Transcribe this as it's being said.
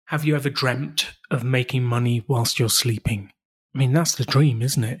Have you ever dreamt of making money whilst you're sleeping? I mean, that's the dream,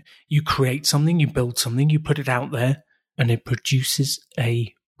 isn't it? You create something, you build something, you put it out there, and it produces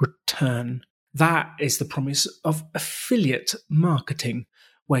a return. That is the promise of affiliate marketing,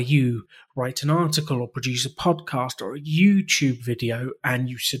 where you write an article or produce a podcast or a YouTube video and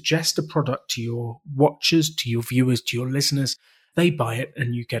you suggest a product to your watchers, to your viewers, to your listeners. They buy it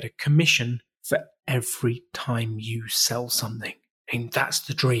and you get a commission for every time you sell something. I mean, that's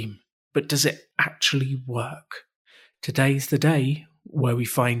the dream. But does it actually work? Today's the day where we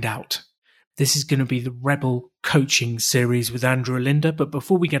find out. This is going to be the Rebel coaching series with Andrew and Linda. But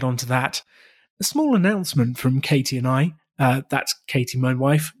before we get on to that, a small announcement from Katie and I. That's Katie, my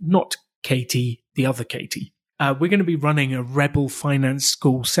wife, not Katie, the other Katie. We're going to be running a Rebel Finance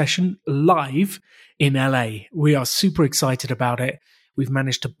School session live in LA. We are super excited about it. We've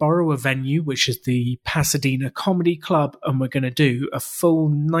managed to borrow a venue, which is the Pasadena Comedy Club, and we're going to do a full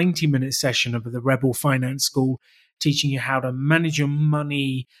 90-minute session of the Rebel Finance School, teaching you how to manage your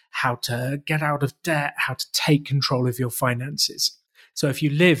money, how to get out of debt, how to take control of your finances. So if you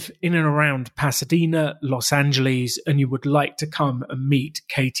live in and around Pasadena, Los Angeles, and you would like to come and meet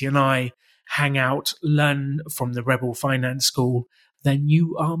Katie and I, hang out, learn from the Rebel Finance School, then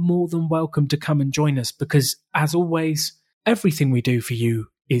you are more than welcome to come and join us because, as always, everything we do for you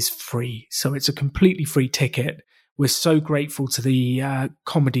is free. So it's a completely free ticket. We're so grateful to the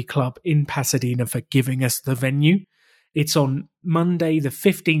Comedy Club in Pasadena for giving us the venue. It's on Monday, the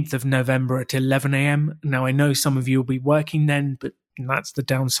 15th of November at 11 a.m. Now, I know some of you will be working then, but that's the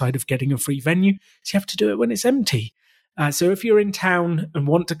downside of getting a free venue. So you have to do it when it's empty. So if you're in town and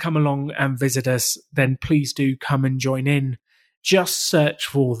want to come along and visit us, then please do come and join in. Just search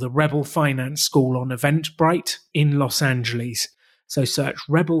for the Rebel Finance School on Eventbrite in Los Angeles. So search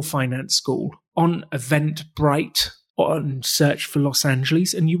Rebel Finance School on Eventbrite and search for Los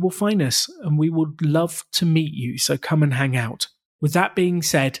Angeles and you will find us and we would love to meet you. So come and hang out. With that being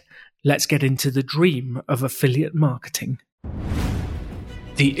said, let's get into the dream of affiliate marketing.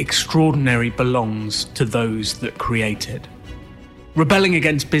 The extraordinary belongs to those that create it. Rebelling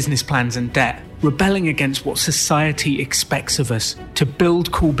against business plans and debt, rebelling against what society expects of us to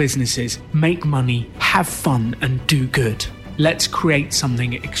build cool businesses, make money, have fun, and do good. Let's create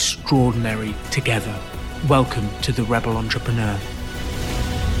something extraordinary together. Welcome to the Rebel Entrepreneur.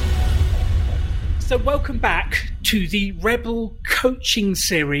 So welcome back to the Rebel Coaching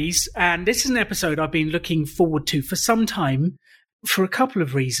Series. And this is an episode I've been looking forward to for some time for a couple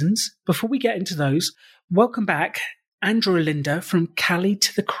of reasons. Before we get into those, welcome back, Andrew and Linda from Cali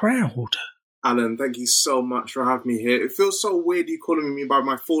to the Crowd. Alan, thank you so much for having me here. It feels so weird you calling me by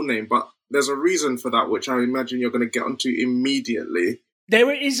my full name, but there's a reason for that, which I imagine you're going to get onto immediately.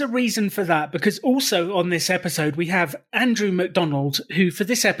 There is a reason for that, because also on this episode, we have Andrew McDonald, who for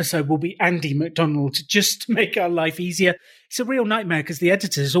this episode will be Andy McDonald, just to make our life easier. It's a real nightmare because the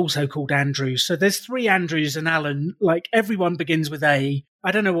editor is also called Andrew. So there's 3 Andrews and Alan, like everyone begins with A.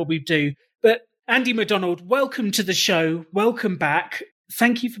 I don't know what we do, but Andy McDonald, welcome to the show. Welcome back.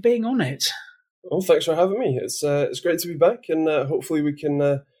 Thank you for being on it. Well, thanks for having me. It's great to be back, and hopefully we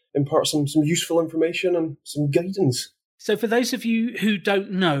can impart some useful information and some guidance. So for those of you who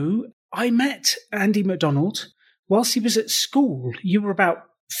don't know, I met Andy McDonald whilst he was at school. You were about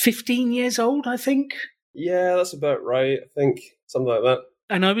 15 years old, I think? Yeah, that's about right. I think something like that.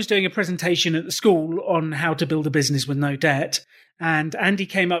 And I was doing a presentation at the school on how to build a business with no debt. And Andy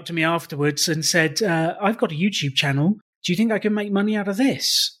came up to me afterwards and said, I've got a YouTube channel. Do you think I can make money out of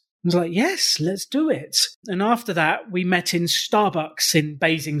this? I was like, yes, let's do it. And after that, we met in Starbucks in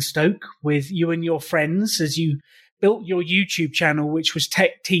Basingstoke with you and your friends as you built your YouTube channel, which was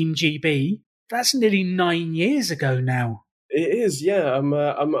Tech Team GB. That's nearly 9 years ago now. It is, yeah. I'm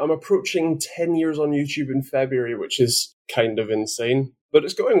approaching 10 years on YouTube in February, which is kind of insane, but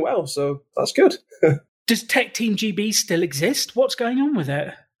it's going well, so that's good. Does Tech Team GB still exist? What's going on with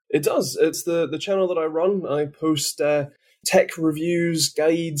it? It does. It's the channel that I run. I post tech reviews,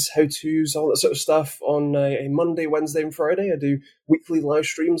 guides, how-tos, all that sort of stuff on a Monday, Wednesday, and Friday. I do weekly live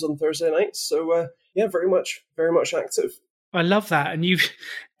streams on Thursday nights. So, yeah, very much active. I love that. And you've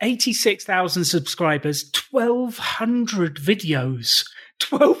 86,000 subscribers, 1,200 videos.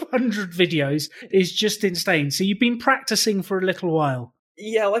 1,200 videos is just insane. So you've been practicing for a little while.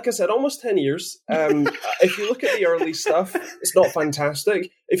 Yeah, like I said, almost 10 years. If you look at the early stuff, it's not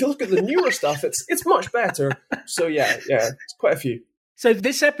fantastic. If you look at the newer stuff, it's much better. So yeah, it's quite a few. So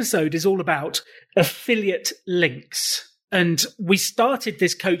this episode is all about affiliate links. And we started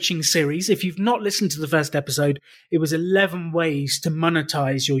this coaching series. If you've not listened to the first episode, it was 11 ways to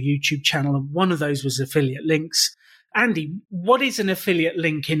monetize your YouTube channel. And one of those was affiliate links. Andy, what is an affiliate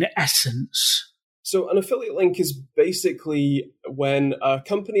link in essence? So an affiliate link is basically when a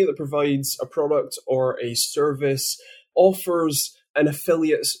company that provides a product or a service offers an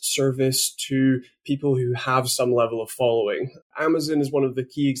affiliate service to people who have some level of following. Amazon is one of the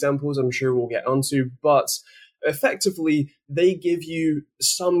key examples I'm sure we'll get onto, but effectively they give you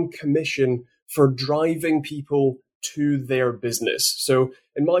some commission for driving people to their business. So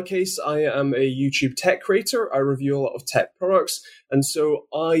in my case, I am a YouTube tech creator. I review a lot of tech products. And so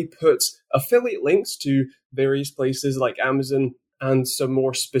I put affiliate links to various places like Amazon and some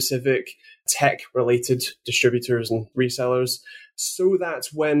more specific tech related distributors and resellers, so that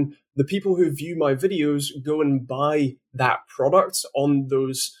when the people who view my videos go and buy that product on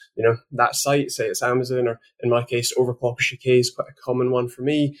those, that site, say it's Amazon, or in my case, Overclockers UK is quite a common one for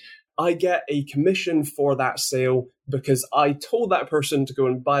me, I get a commission for that sale because I told that person to go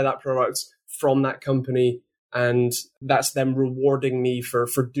and buy that product from that company, and that's them rewarding me for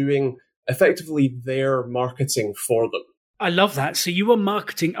doing effectively their marketing for them. I love that. So you are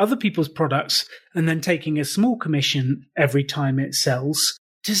marketing other people's products and then taking a small commission every time it sells.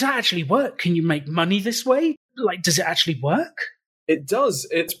 Does that actually work? Can you make money this way? Does it actually work? It does.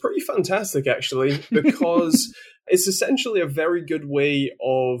 It's pretty fantastic, actually, because it's essentially a very good way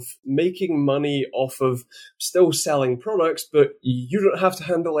of making money off of still selling products, but you don't have to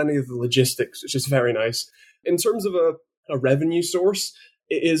handle any of the logistics, which is very nice. In terms of a revenue source,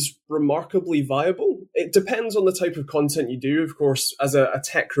 it is remarkably viable. It depends on the type of content you do. Of course, as a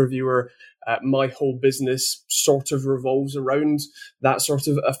tech reviewer, my whole business sort of revolves around that sort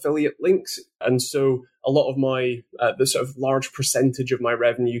of affiliate links. And so a lot of my, the sort of large percentage of my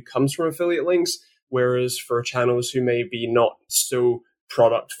revenue comes from affiliate links. Whereas for channels who may be not so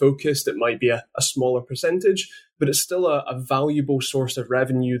product focused, it might be a smaller percentage, but it's still a valuable source of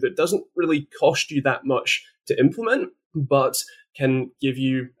revenue that doesn't really cost you that much to implement, but can give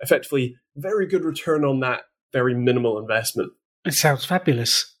you effectively very good return on that very minimal investment. It sounds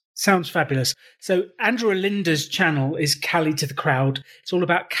fabulous. So Andrew Alinda's channel is Cali to the Crowd. It's all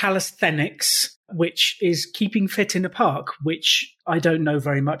about calisthenics, which is keeping fit in a park, which I don't know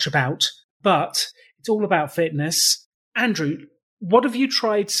very much about, but it's all about fitness. Andrew, what have you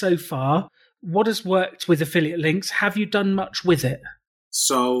tried so far? What has worked with affiliate links? Have you done much with it?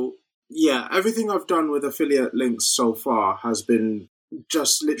 So, yeah, everything I've done with affiliate links so far has been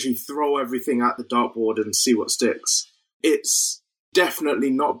just literally throw everything at the dartboard and see what sticks. It's definitely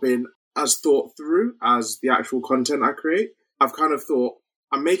not been as thought through as the actual content I create. I've kind of thought,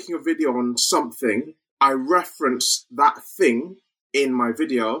 I'm making a video on something, I reference that thing in my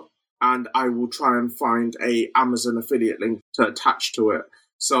video, and I will try and find a Amazon affiliate link to attach to it.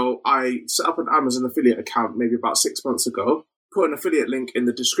 So I set up an Amazon affiliate account maybe about 6 months ago, put an affiliate link in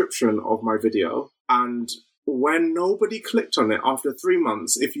the description of my video, and when nobody clicked on it after 3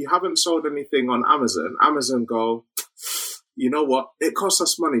 months, if you haven't sold anything on Amazon go, you know what, it costs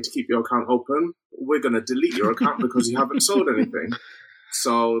us money to keep your account open. We're going to delete your account because you haven't sold anything.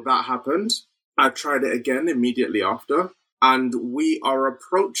 So that happened. I tried it again immediately after. And we are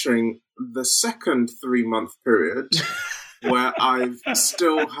approaching the second 3-month period where I've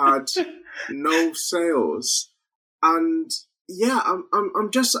still had no sales. And yeah,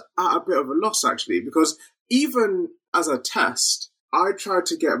 I'm just at a bit of a loss actually, because even as a test, I tried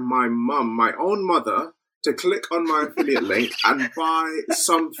to get my mum, my own mother, to click on my affiliate link and buy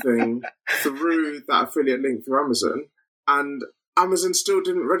something through that affiliate link through Amazon. And Amazon still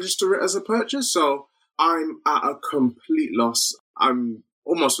didn't register it as a purchase. So I'm at a complete loss. I'm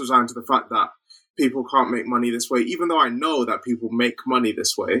almost resigned to the fact that people can't make money this way, even though I know that people make money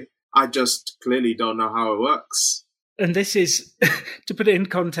this way. I just clearly don't know how it works. And this is, to put it in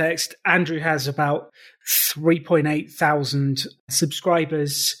context, Andrew has about 3.8 thousand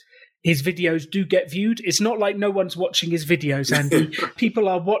subscribers. His videos do get viewed. It's not like no one's watching his videos, Andy. People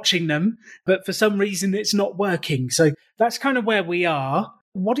are watching them, but for some reason it's not working. So that's kind of where we are.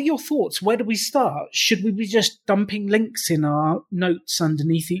 What are your thoughts? Where do we start? Should we be just dumping links in our notes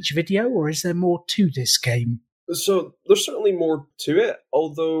underneath each video, or is there more to this game? So there's certainly more to it,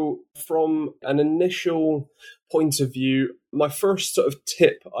 although from an initial point of view, my first sort of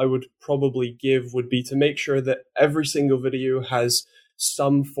tip I would probably give would be to make sure that every single video has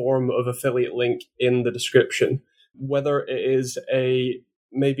some form of affiliate link in the description, whether it is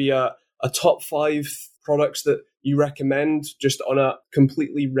maybe a top 5 products that you recommend just on a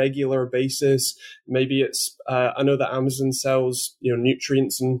completely regular basis. Maybe it's I know that Amazon sells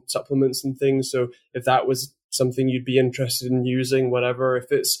nutrients and supplements and things, so if that was something you'd be interested in using, whatever,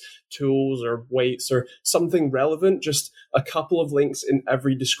 if it's tools or weights or something relevant, just a couple of links in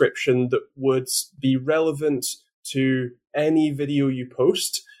every description that would be relevant to any video you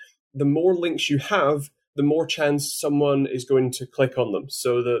post, the more links you have, the more chance someone is going to click on them.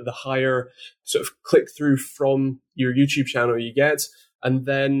 So the higher sort of click through from your YouTube channel you get. And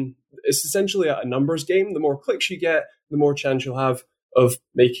then it's essentially a numbers game. The more clicks you get, the more chance you'll have of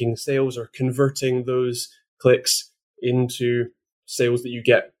making sales or converting those clicks into sales that you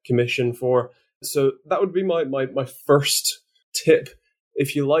get commission for. So that would be my first tip,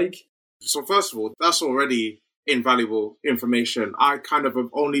 if you like. So first of all, that's already invaluable information. I kind of have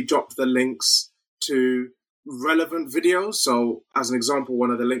only dropped the links to relevant videos. So as an example,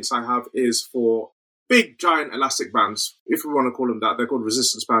 one of the links I have is for big giant elastic bands. If we want to call them that, they're called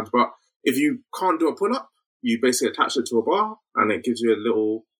resistance bands. But if you can't do a pull-up, you basically attach it to a bar and it gives you a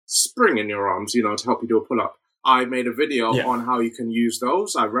little spring in your arms, to help you do a pull-up. I made a video on how you can use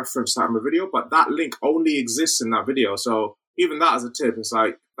those. I referenced that in my video, but that link only exists in that video. So even that as a tip, it's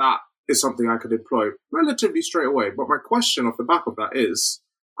like, that is something I could employ relatively straight away. But my question off the back of that is,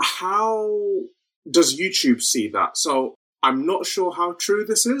 how does YouTube see that? So I'm not sure how true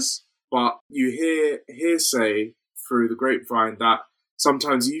this is, but you hear hearsay through the grapevine that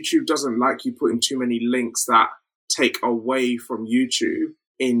sometimes YouTube doesn't like you putting too many links that take away from YouTube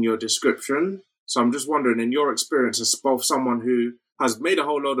in your description. So I'm just wondering, in your experience as both someone who has made a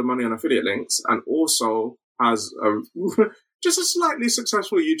whole load of money on affiliate links and also has just a slightly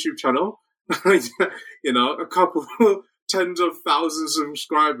successful YouTube channel, a couple tens of thousands of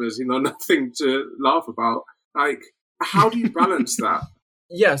subscribers, nothing to laugh about. Like, how do you balance that?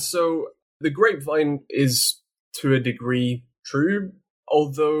 Yeah, so the grapevine is to a degree true,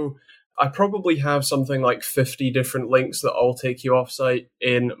 although I probably have something like 50 different links that all take you offsite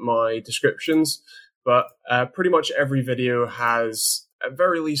in my descriptions, but pretty much every video has at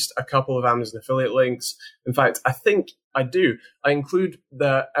very least a couple of Amazon affiliate links. In fact, I think I do. I include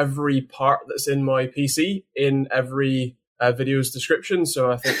every part that's in my PC in every video's description,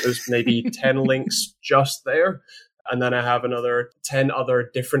 so I think there's maybe 10 links just there. And then I have another 10 other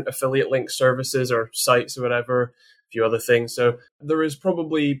different affiliate link services or sites or whatever, few other things. So there is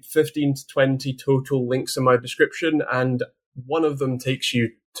probably 15 to 20 total links in my description, and one of them takes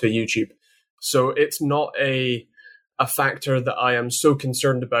you to YouTube. So it's not a factor that I am so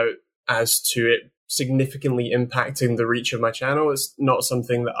concerned about as to it significantly impacting the reach of my channel. It's not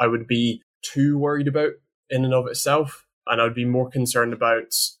something that I would be too worried about in and of itself. And I would be more concerned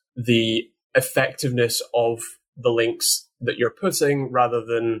about the effectiveness of the links that you're putting rather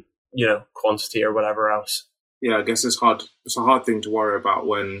than, quantity or whatever else. Yeah, I guess it's hard. It's a hard thing to worry about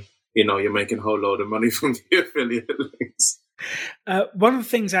when, you're making a whole load of money from the affiliate links. One of the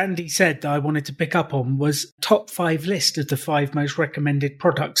things Andy said that I wanted to pick up on was top 5 list of the 5 most recommended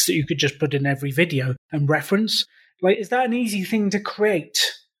products that you could just put in every video and reference. Like, is that an easy thing to create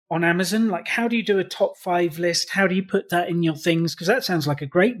on Amazon? Like, how do you do a top 5 list? How do you put that in your things? Because that sounds like a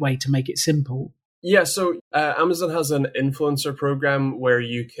great way to make it simple. Yeah, so Amazon has an influencer program where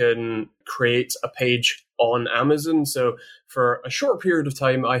you can create a page on Amazon. So for a short period of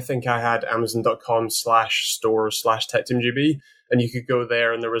time, I think I had amazon.com/store/techteamgb, and you could go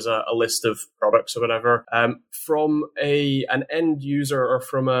there and there was a list of products or whatever. From an end user or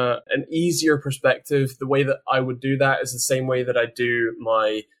from an easier perspective, the way that I would do that is the same way that I do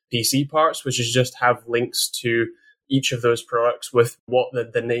my PC parts, which is just have links to each of those products with what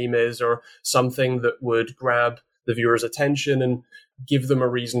the name is or something that would grab the viewer's attention and give them a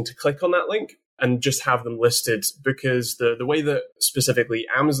reason to click on that link, and just have them listed. Because the way that specifically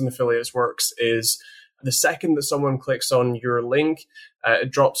Amazon affiliates works is the second that someone clicks on your link,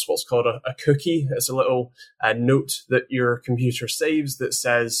 it drops what's called a cookie. It's a little note that your computer saves that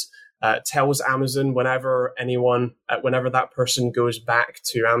says, tells Amazon whenever that person goes back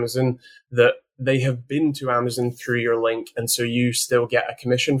to Amazon that they have been to Amazon through your link, and so you still get a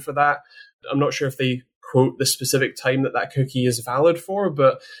commission for that. I'm not sure if they quote the specific time that cookie is valid for,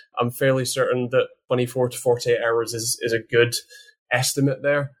 but I'm fairly certain that 24 to 48 hours is a good estimate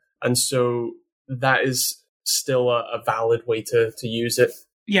there. And so that is still a valid way to use it.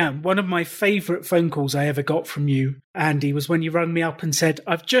 Yeah, one of my favourite phone calls I ever got from you, Andy, was when you rang me up and said,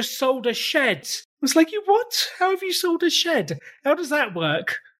 "I've just sold a shed." I was like, "You what? How have you sold a shed? How does that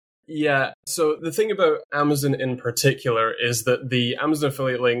work?" Yeah, so the thing about Amazon in particular is that the Amazon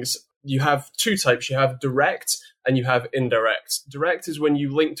affiliate links, you have 2 types. You have direct and you have indirect. Direct is when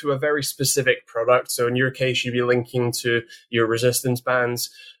you link to a very specific product. So in your case, you'd be linking to your resistance bands.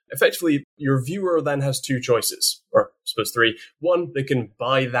 Effectively, your viewer then has 2 choices, or I suppose 3. One, they can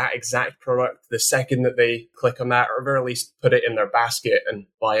buy that exact product the second that they click on that, or at very least put it in their basket and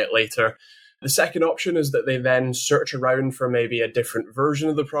buy it later. The second option is that they then search around for maybe a different version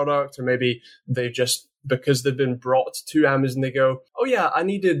of the product, or maybe they just because they've been brought to Amazon. They go, oh yeah, I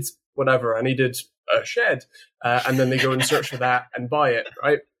needed whatever, I needed a shed. And then they go and search for that and buy it,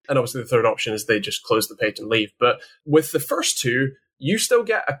 right? And obviously the third option is they just close the page and leave. But with the first two, you still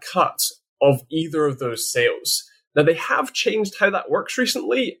get a cut of either of those sales. Now, they have changed how that works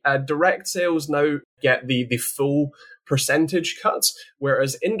recently. Direct sales now get the full percentage cut,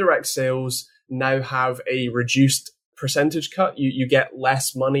 whereas indirect sales now have a reduced percentage cut. You get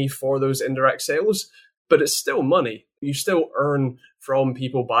less money for those indirect sales, but it's still money. You still earn from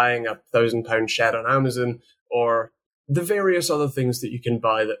people buying a £1,000 shed on Amazon or the various other things that you can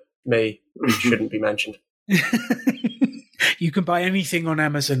buy that shouldn't be mentioned. You can buy anything on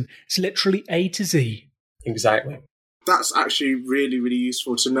Amazon. It's literally A to Z. Exactly. That's actually really, really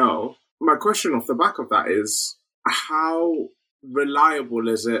useful to know. My question off the back of that is, how reliable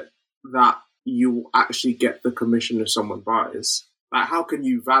is it that you actually get the commission if someone buys? Like, how can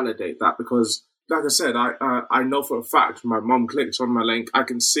you validate that? Because, like I said, I know for a fact my mom clicked on my link. I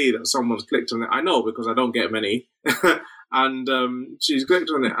can see that someone's clicked on it. I know because I don't get many. And she's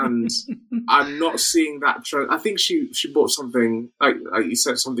clicked on it, and I'm not seeing that trend. I think she bought something, like you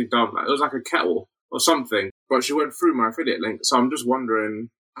said, something dumb. Like, it was like a kettle or something, but she went through my affiliate link. So I'm just wondering,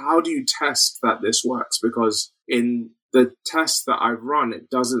 how do you test that this works? Because in the test that I've run, it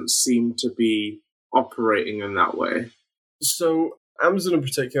doesn't seem to be operating in that way. So Amazon in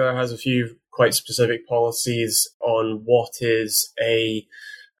particular has a few quite specific policies on what is a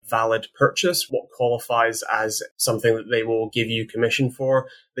valid purchase, what qualifies as something that they will give you commission for.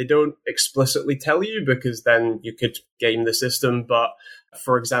 They don't explicitly tell you because then you could game the system. But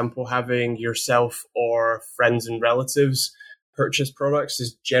for example, having yourself or friends and relatives purchase products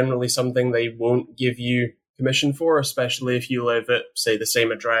is generally something they won't give you commission for, especially if you live at, say, the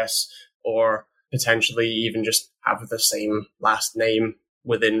same address or potentially even just have the same last name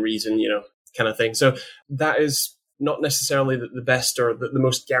within reason, kind of thing. So that is not necessarily the best or the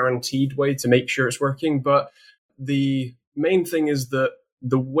most guaranteed way to make sure it's working. But the main thing is that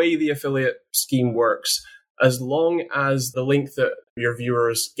the way the affiliate scheme works, as long as the link that your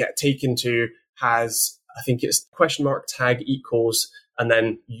viewers get taken to has, I think it's !tag equals, and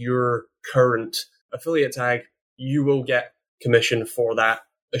then your current affiliate tag, you will get commission for that,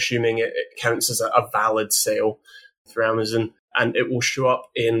 assuming it counts as a valid sale through Amazon. And it will show up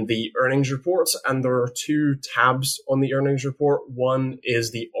in the earnings report. And there are two tabs on the earnings report. One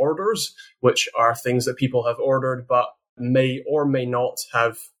is the orders, which are things that people have ordered, but may or may not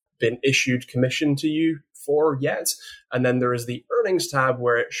have been issued commission to you for yet. And then there is the earnings tab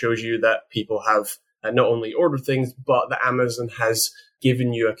where it shows you that people have not only ordered things, but that Amazon has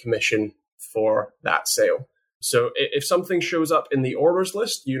given you a commission for that sale. So if something shows up in the orders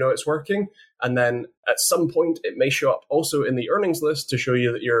list, you know it's working. And then at some point, it may show up also in the earnings list to show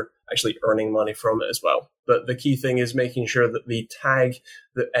you that you're actually earning money from it as well. But the key thing is making sure that the tag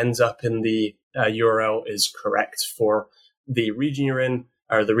that ends up in the URL is correct for the region you're in,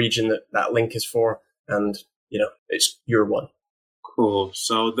 or the region that link is for. And, it's your one. Cool.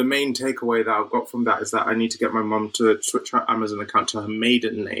 So the main takeaway that I've got from that is that I need to get my mum to switch her Amazon account to her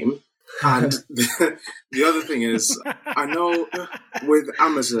maiden name. And the other thing is, I know with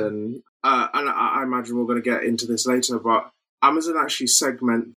Amazon, and I imagine we're going to get into this later, but Amazon actually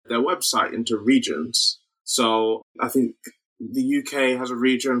segment their website into regions. So I think the UK has a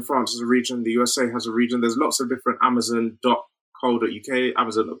region, France has a region, the USA has a region. There's lots of different Amazon.co.uk,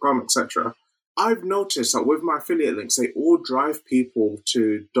 Amazon.com, etc. I've noticed that with my affiliate links, they all drive people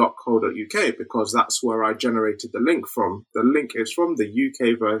to .co.uk because that's where I generated the link from. The link is from the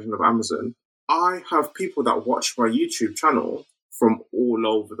UK version of Amazon. I have people that watch my YouTube channel from all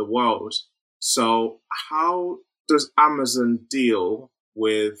over the world. So how does Amazon deal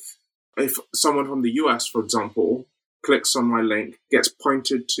with if someone from the US, for example, clicks on my link, gets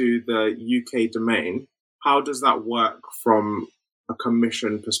pointed to the UK domain? How does that work from a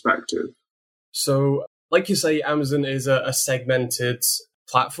commission perspective? So, like you say, Amazon is a segmented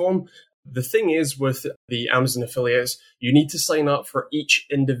platform. The thing is with the Amazon affiliates, you need to sign up for each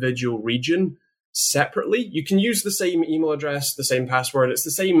individual region separately. You can use the same email address, the same password, it's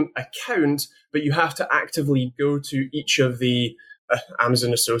the same account, but you have to actively go to each of the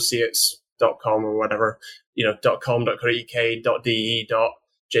AmazonAssociates.com or whatever, .com.co.uk, .de,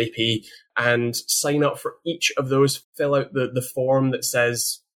 .jp, and sign up for each of those, fill out the form that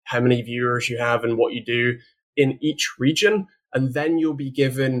says how many viewers you have and what you do in each region. And then you'll be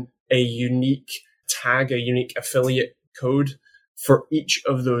given a unique tag, a unique affiliate code for each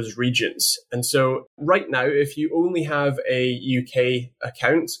of those regions. And so right now, if you only have a UK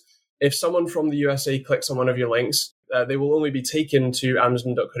account, if someone from the USA clicks on one of your links, they will only be taken to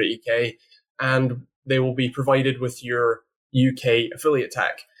Amazon.co.uk. And they will be provided with your UK affiliate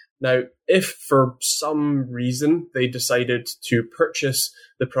tag. Now, if for some reason they decided to purchase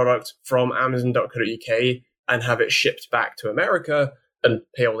the product from Amazon.co.uk and have it shipped back to America and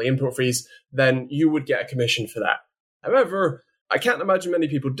pay all the import fees, then you would get a commission for that. However, I can't imagine many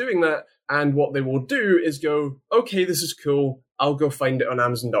people doing that, and what they will do is go, okay, this is cool, I'll go find it on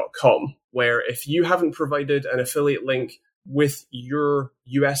Amazon.com, where if you haven't provided an affiliate link with your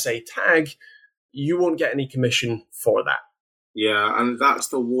USA tag, you won't get any commission for that. Yeah, and that's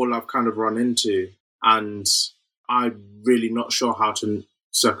the wall I've kind of run into, and I'm really not sure how to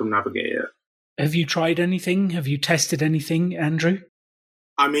circumnavigate it. Have you tried anything? Have you tested anything, Andrew?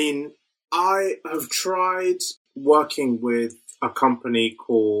 I mean, I have tried working with a company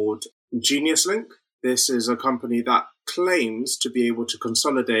called Genius Link. This is a company that claims to be able to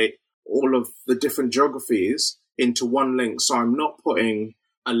consolidate all of the different geographies into one link. So I'm not putting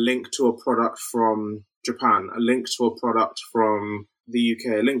a link to a product from Japan, a link to a product from the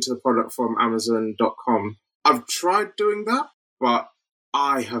UK, a link to the product from Amazon.com. I've tried doing that, but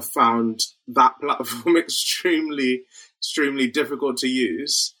I have found that platform extremely difficult to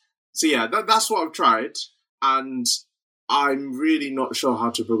use. So yeah, that's what I've tried, and I'm really not sure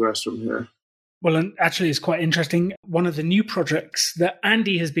how to progress from here. Well, and actually it's quite interesting. One of the new projects that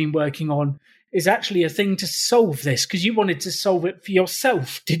Andy has been working on is actually a thing to solve this, because you wanted to solve it for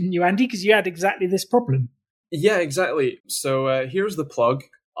yourself, didn't you, Andy? Because you had exactly this problem. Yeah, exactly. So here's the plug.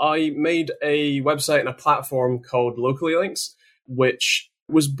 I made a website and a platform called Locally Links, which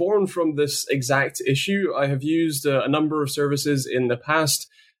was born from this exact issue. I have used a number of services in the past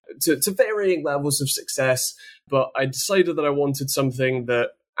to varying levels of success, but I decided that I wanted something that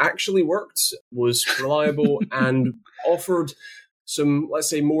actually worked, was reliable, and offered some, let's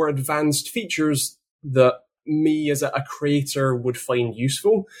say, more advanced features that me as a creator would find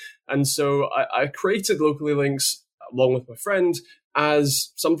useful. And so I created Locally Links along with my friend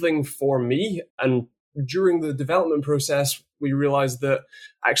as something for me. And during the development process, we realized that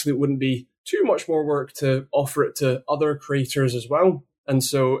actually it wouldn't be too much more work to offer it to other creators as well. And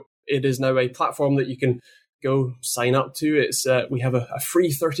so it is now a platform that you can go sign up to. It's we have a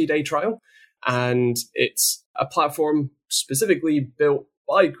free 30-day trial, and it's a platform specifically built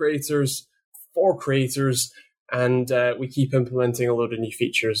by creators for creators, and we keep implementing a load of new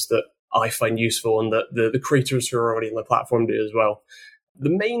features that I find useful and that the creators who are already on the platform do as well. The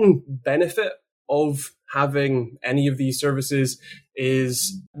main benefit of having any of these services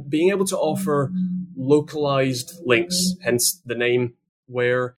is being able to offer localized links, hence the name,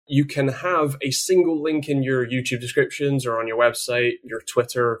 where you can have a single link in your YouTube descriptions or on your website, your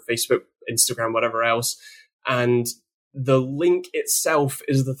Twitter, Facebook, Instagram, whatever else. And the link itself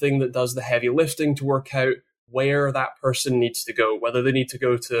is the thing that does the heavy lifting to work out where that person needs to go, whether they need to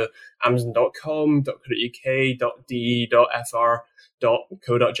go to Amazon.com, .co.uk, .de, .fr,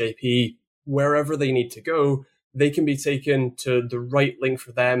 .co.jp, wherever they need to go, they can be taken to the right link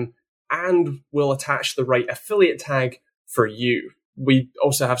for them and will attach the right affiliate tag for you. We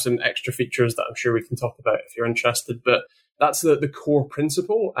also have some extra features that I'm sure we can talk about if you're interested, but that's the core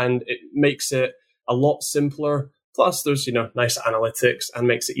principle, and it makes it a lot simpler. Plus, there's, nice analytics and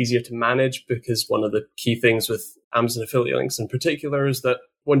makes it easier to manage, because one of the key things with Amazon affiliate links in particular is that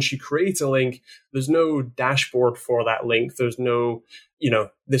once you create a link, there's no dashboard for that link. There's no,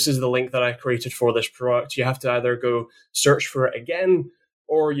 this is the link that I created for this product. You have to either go search for it again,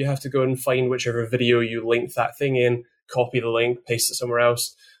 or you have to go and find whichever video you linked that thing in, copy the link, paste it somewhere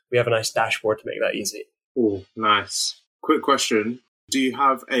else. We have a nice dashboard to make that easy. Oh, nice. Quick question. Do you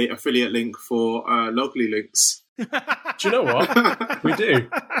have a affiliate link for Locally Links? Do you know what? We do.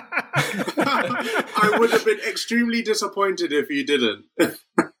 I would have been extremely disappointed if you didn't.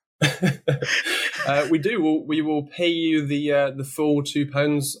 We do. We will pay you the full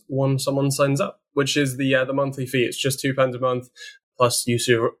 £2 when someone signs up, which is the monthly fee. It's just £2 a month, plus use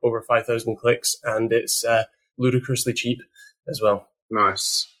over 5,000 clicks, and it's ludicrously cheap as well.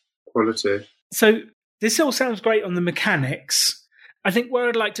 Nice. Quality. So this all sounds great on the mechanics. I think where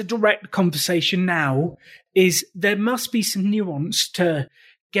I'd like to direct the conversation now is there must be some nuance to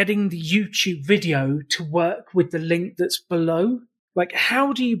getting the YouTube video to work with the link that's below. Like,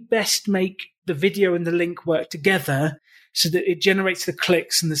 how do you best make the video and the link work together so that it generates the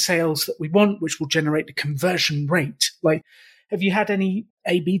clicks and the sales that we want, which will generate the conversion rate? Like, have you had any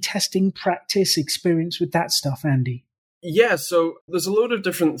A/B testing practice experience with that stuff, Andy? Yeah, so there's a load of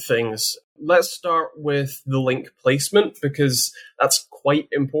different things. Let's start with the link placement, because that's quite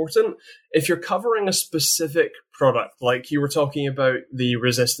important. If you're covering a specific product, like you were talking about the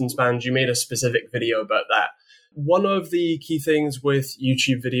resistance bands, you made a specific video about that. one of the key things with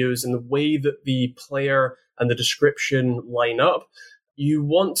YouTube videos and the way that the player and the description line up, you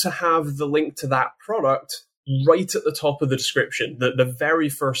want to have the link to that product right at the top of the description, the very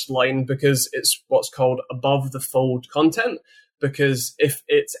first line, because it's what's called above the fold content. Because if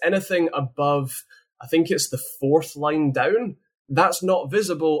it's anything above, I think it's the fourth line down, that's not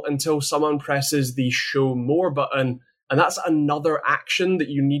visible until someone presses the show more button. And that's another action that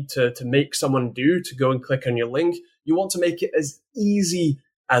you need to make someone do to go and click on your link. You want to make it as easy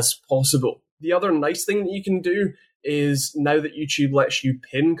as possible. The other nice thing that you can do is, now that YouTube lets you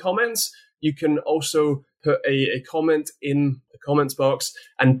pin comments, you can also put a comment in the comments box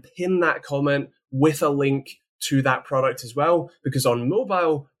and pin that comment with a link to that product as well. Because on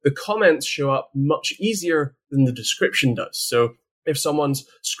mobile, the comments show up much easier than the description does. So if someone's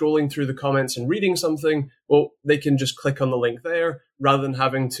scrolling through the comments and reading something, well, they can just click on the link there rather than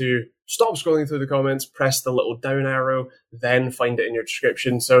having to stop scrolling through the comments, press the little down arrow, then find it in your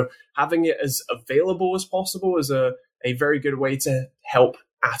description. So having it as available as possible is a very good way to help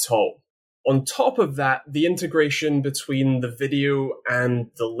at all. On top of that, the integration between the video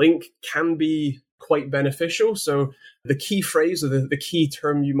and the link can be quite beneficial. So the key phrase, or the key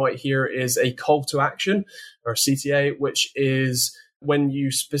term you might hear, is a call to action, or CTA, which is when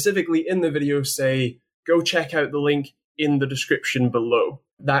you specifically in the video say, go check out the link in the description below.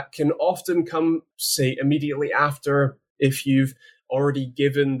 That can often come, say, immediately after, if you've already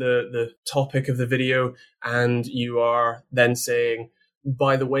given the topic of the video and you are then saying,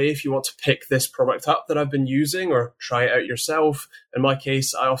 by the way, if you want to pick this product up that I've been using or try it out yourself, in my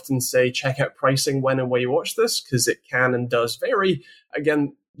case, I often say check out pricing when and where you watch this, because it can and does vary.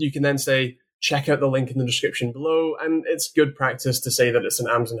 Again, you can then say check out the link in the description below, and it's good practice to say that it's an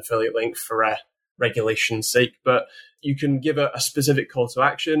Amazon affiliate link for regulation's sake, but you can give a specific call to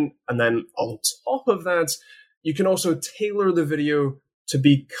action, and then on top of that, you can also tailor the video to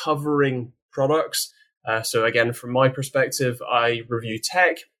be covering products. So again, from my perspective, I review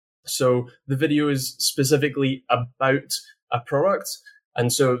tech. So the video is specifically about a product.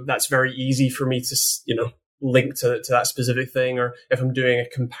 And so that's very easy for me to, link to that specific thing. Or if I'm doing a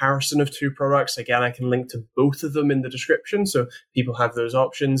comparison of two products, again, I can link to both of them in the description. So people have those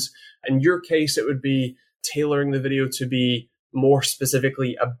options. In your case, it would be tailoring the video to be more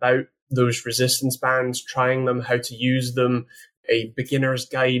specifically about those resistance bands, trying them, how to use them, a beginner's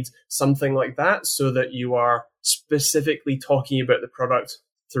guide, something like that, so that you are specifically talking about the product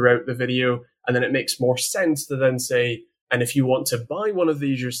throughout the video. And then it makes more sense to then say, and if you want to buy one of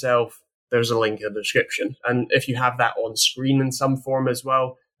these yourself, there's a link in the description. And if you have that on screen in some form as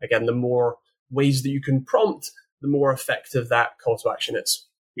well, again, the more ways that you can prompt, the more effective that call to action is.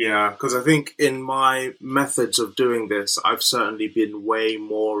 Yeah, because I think in my methods of doing this, I've certainly been way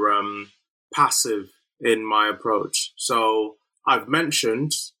more passive in my approach. So I've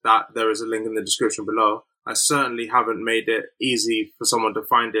mentioned that there is a link in the description below. I certainly haven't made it easy for someone to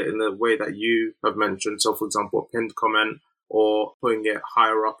find it in the way that you have mentioned. So, for example, a pinned comment or putting it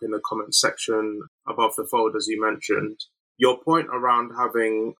higher up in the comment section above the fold, as you mentioned. Your point around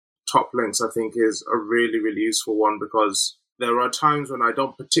having top links, I think, is a really, really useful one, because there are times when I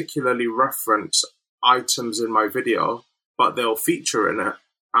don't particularly reference items in my video, but they'll feature in it,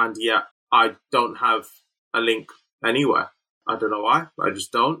 and yet I don't have a link anywhere. I don't know why, but I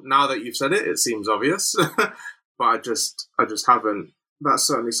just don't. Now that you've said it, it seems obvious, but I just haven't. That's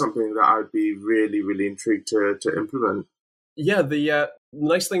certainly something that I'd be really, really intrigued to implement. Yeah, the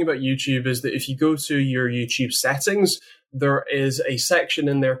nice thing about YouTube is that if you go to your YouTube settings, there is a section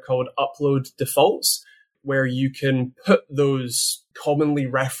in there called Upload Defaults, where you can put those commonly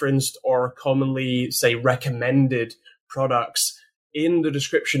referenced or commonly, say, recommended products in the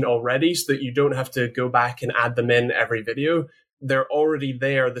description already, so that you don't have to go back and add them in every video. They're already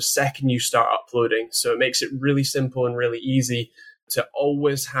there the second you start uploading. So it makes it really simple and really easy to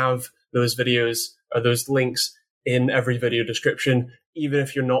always have those videos or those links in every video description, even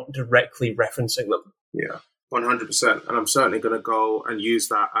if you're not directly referencing them. Yeah, 100%. And I'm certainly going to go and use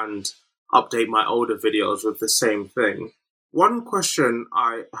that and update my older videos with the same thing. One question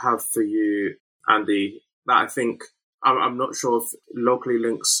I have for you, Andy, that I think I'm not sure if Locally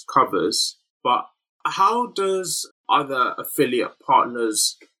Links covers, but how does other affiliate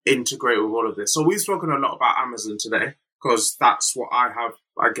partners integrate with all of this? So we've spoken a lot about Amazon today, because that's what I have,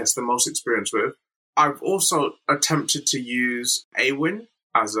 I guess, the most experience with. I've also attempted to use Awin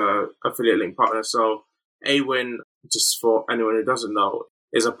as a affiliate link partner. So Awin, just for anyone who doesn't know,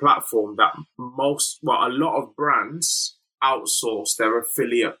 is a platform that a lot of brands outsource their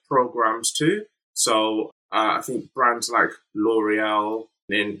affiliate programs to. So I think brands like L'Oreal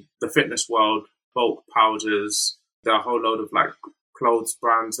in the fitness world bulk powders. There are a whole load of like clothes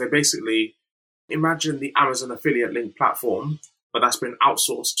brands. They basically imagine the Amazon affiliate link platform, but that's been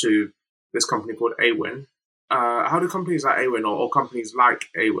outsourced to this company called Awin. How do companies like Awin or companies like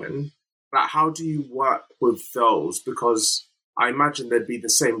Awin, like how do you work with those? Because I imagine there'd be the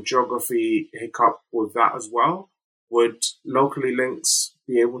same geography hiccup with that as well. Would Locally Links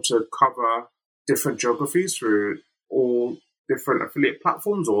be able to cover different geographies through all different affiliate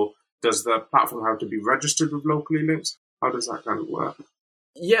platforms, or does the platform have to be registered with Locally Links? How does that kind of work?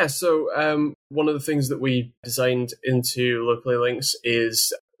 Yeah, so one of the things that we designed into Locally Links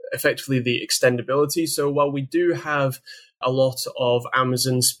is effectively the extendability. So while we do have a lot of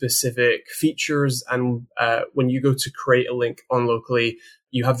Amazon-specific features, and when you go to create a link on Locally,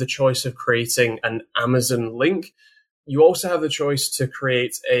 you have the choice of creating an Amazon link. You also have the choice to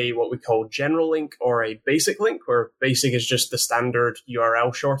create a what we call general link or a basic link, where basic is just the standard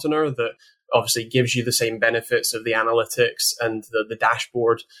URL shortener that obviously gives you the same benefits of the analytics and the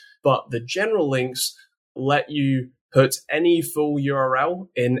dashboard. But the general links let you put any full URL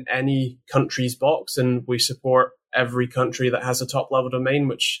in any country's box, and we support every country that has a top-level domain,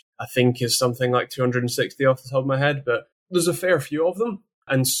 which I think is something like 260 off the top of my head, but there's a fair few of them.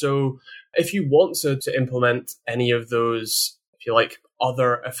 And so if you want to implement any of those, if you like,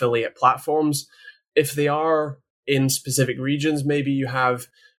 other affiliate platforms, if they are in specific regions, maybe you have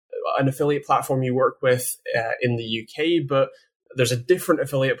an affiliate platform you work with in the UK, but there's a different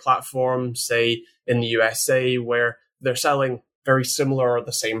affiliate platform, say in the USA, where they're selling very similar or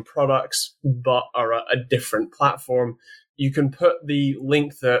the same products, but are a different platform. You can put the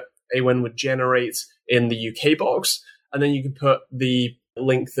link that Awin would generate in the UK box, and then you can put the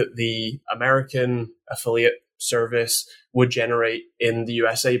link that the American affiliate service would generate in the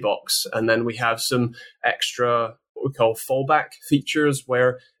USA box. And then we have some extra what we call fallback features,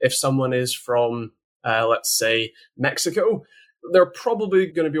 where if someone is from, let's say, Mexico, they're probably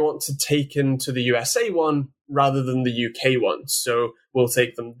going to be wanting to take into the USA one rather than the UK one. So we'll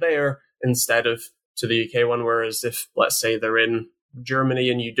take them there instead of to the UK one. Whereas if, let's say, they're in Germany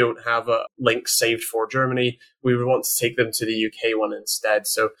and you don't have a link saved for Germany, we would want to take them to the UK one instead.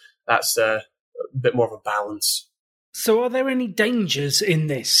 So that's a bit more of a balance. So are there any dangers in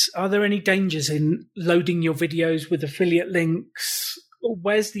this? Are there any dangers in loading your videos with affiliate links?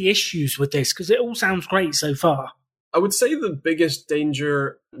 Where's the issues with this? Because it all sounds great so far. I would say the biggest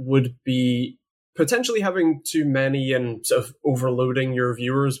danger would be potentially having too many and sort of overloading your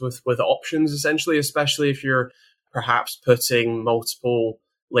viewers with options, essentially, especially if you're perhaps putting multiple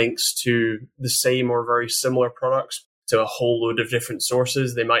links to the same or very similar products to a whole load of different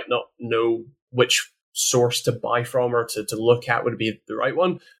sources. They might not know which source to buy from or to look at would be the right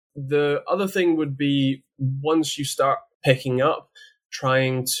one. The other thing would be, once you start picking up,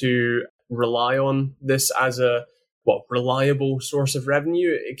 trying to rely on this as a reliable source of revenue.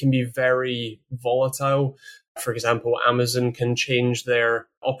 It can be very volatile. For example, Amazon can change their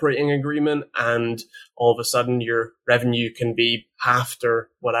operating agreement and all of a sudden your revenue can be halved or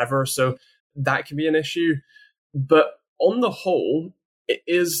whatever. So that can be an issue. But on the whole, it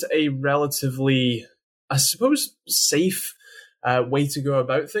is a relatively, I suppose, safe way to go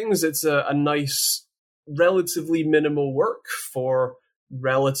about things. It's a nice, relatively minimal work for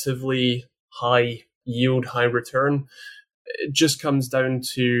relatively high yield, high return. It just comes down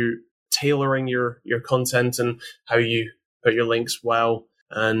to tailoring your content and how you put your links well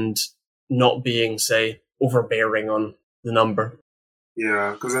and not being, say, overbearing on the number.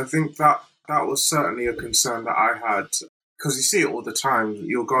 Yeah, because I think that was certainly a concern that I had. Because you see it all the time.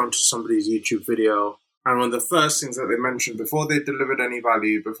 You'll go into somebody's YouTube video, and one of the first things that they mention before they've delivered any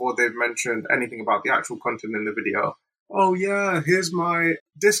value, before they've mentioned anything about the actual content in the video, oh yeah, here's my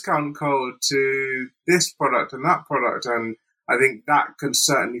discount code to this product and that product. And I think that can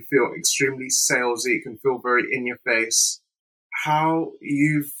certainly feel extremely salesy. It can feel very in your face. How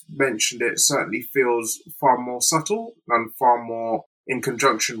you've mentioned it certainly feels far more subtle and far more in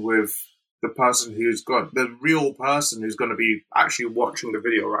conjunction with the person who's got the real person who's going to be actually watching the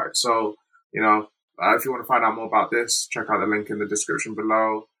video, right? So, if you want to find out more about this, check out the link in the description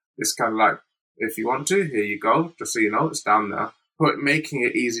below. It's kind of like, if you want to, here you go. Just so you know, it's down there. But making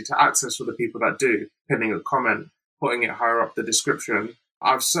it easy to access for the people that do, pinning a comment, putting it higher up the description.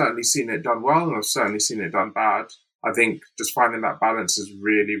 I've certainly seen it done well, and I've certainly seen it done bad. I think just finding that balance is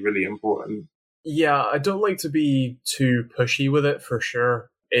really, really important. Yeah, I don't like to be too pushy with it, for sure.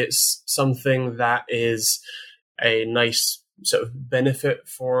 It's something that is a nice sort of benefit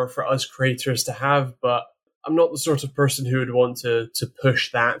for us creators to have, but I'm not the sort of person who would want to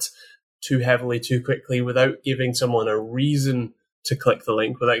push that too heavily, too quickly, without giving someone a reason to click the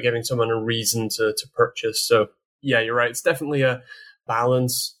link without giving someone a reason to purchase. So yeah, you're right. It's definitely a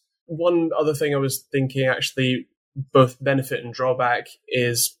balance. One other thing I was thinking, actually, both benefit and drawback,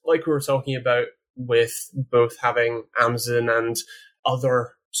 is like we were talking about with both having Amazon and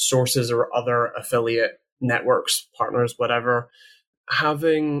other sources or other affiliate networks, partners, whatever,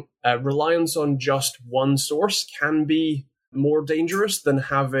 having a reliance on just one source can be more dangerous than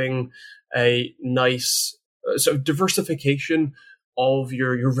having a nice sort of diversification of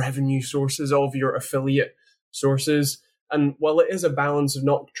your revenue sources, of your affiliate sources. And while it is a balance of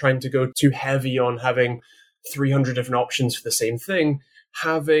not trying to go too heavy on having 300 different options for the same thing,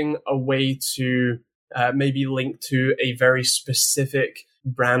 having a way to maybe link to a very specific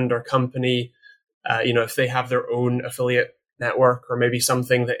brand or company, if they have their own affiliate network, or maybe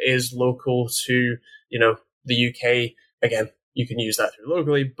something that is local to, the UK, again, you can use that through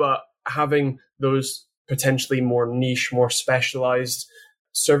locally, but having those potentially more niche, more specialized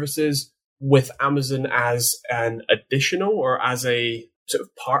services with Amazon as an additional or as a sort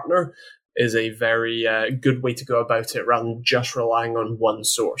of partner is a very good way to go about it, rather than just relying on one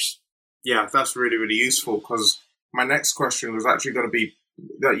source. Yeah, that's really, really useful, because my next question was actually going to be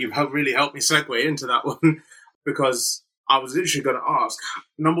that you've really helped me segue into that one, because I was literally going to ask,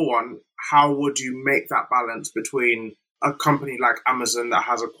 number one, how would you make that balance between a company like Amazon that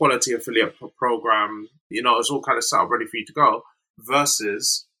has a quality affiliate program, it's all kind of set up ready for you to go,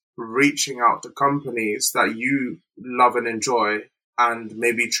 versus reaching out to companies that you love and enjoy, and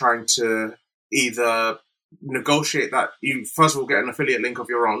maybe trying to either negotiate that you, first of all, get an affiliate link of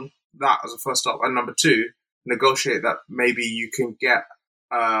your own, that as a first step, and number two, negotiate that maybe you can get,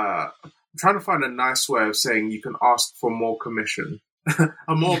 I'm trying to find a nice way of saying you can ask for more commission,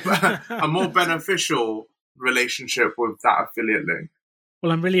 a more beneficial relationship with that affiliate link.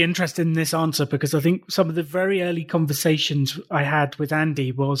 Well, I'm really interested in this answer, because I think some of the very early conversations I had with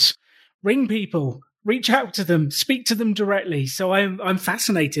Andy was ring people, reach out to them, speak to them directly. So I'm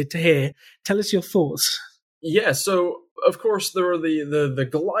fascinated to hear. Tell us your thoughts. Yeah, so of course there are the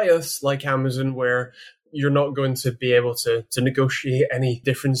Goliaths like Amazon, where you're not going to be able to negotiate any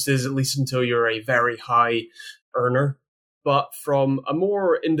differences, at least until you're a very high earner. But from a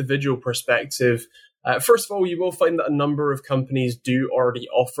more individual perspective, first of all, you will find that a number of companies do already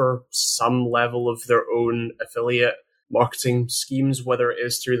offer some level of their own affiliate marketing schemes, whether it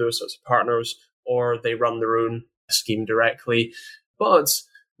is through those sorts of partners or they run their own scheme directly. But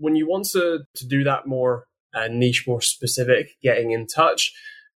when you want to do that more niche, more specific, getting in touch,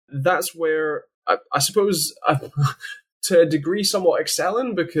 that's where I suppose to a degree somewhat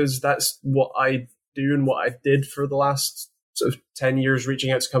excelling, because that's what I do and what I did for the last sort of 10 years,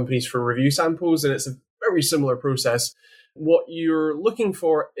 reaching out to companies for review samples. And it's a very similar process. What you're looking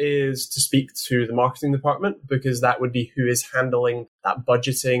for is to speak to the marketing department, because that would be who is handling that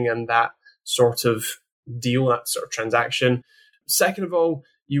budgeting and that sort of deal, that sort of transaction. Second of all,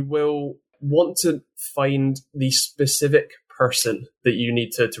 you will want to find the specific person that you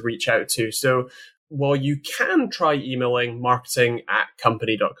need to reach out to. So while you can try emailing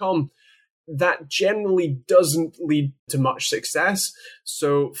marketing@company.com, that generally doesn't lead to much success.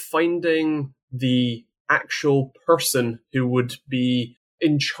 So finding the actual person who would be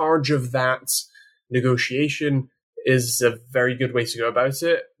in charge of that negotiation is a very good way to go about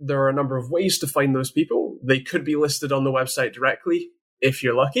it. There are a number of ways to find those people. They could be listed on the website directly, if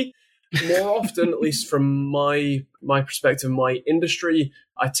you're lucky. More often, at least from my perspective, my industry,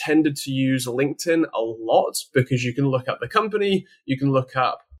 I tended to use LinkedIn a lot, because you can look up the company, you can look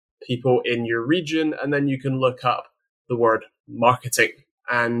up people in your region, and then you can look up the word marketing.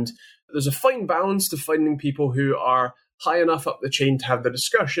 And there's a fine balance to finding people who are high enough up the chain to have the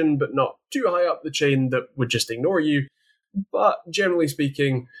discussion, but not too high up the chain that would just ignore you. But generally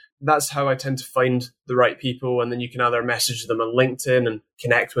speaking, that's how I tend to find the right people. And then you can either message them on LinkedIn and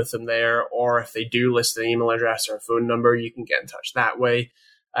connect with them there, or if they do list an email address or a phone number, you can get in touch that way.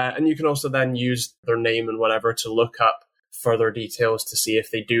 And you can also then use their name and whatever to look up further details to see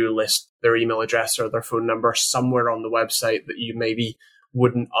if they do list their email address or their phone number somewhere on the website that you maybe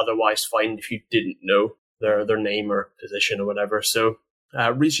wouldn't otherwise find if you didn't know their name or position or whatever. So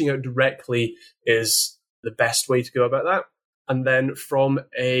reaching out directly is the best way to go about that. And then from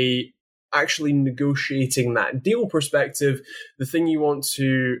a actually negotiating that deal perspective, the thing you want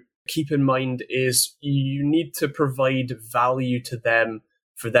to keep in mind is you need to provide value to them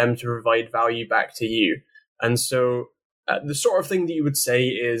for them to provide value back to you. And so the sort of thing that you would say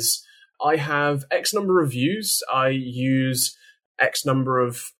is, I have X number of views, I use X number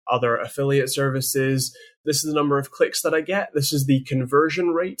of other affiliate services, this is the number of clicks that I get, this is the conversion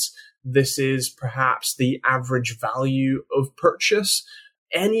rate, this is perhaps the average value of purchase.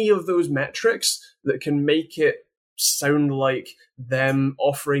 Any of those metrics that can make it sound like them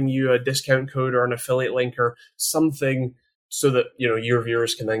offering you a discount code or an affiliate link or something so that, your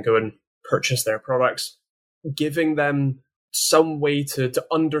viewers can then go and purchase their products, giving them some way to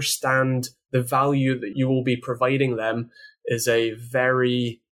understand the value that you will be providing them is a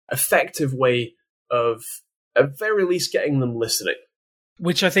very effective way of, at very least, getting them listening.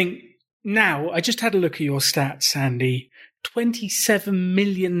 Which I think now, I just had a look at your stats, Sandy. 27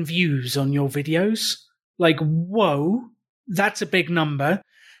 million views on your videos. Like, whoa, that's a big number.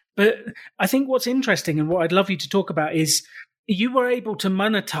 But I think what's interesting and what I'd love you to talk about is you were able to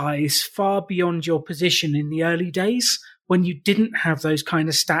monetize far beyond your position in the early days when you didn't have those kind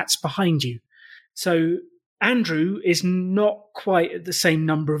of stats behind you. So Andrew is not quite at the same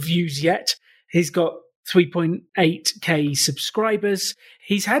number of views yet. He's got 3.8k subscribers.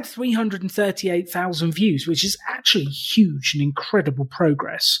 He's had 338,000 views, which is actually huge and incredible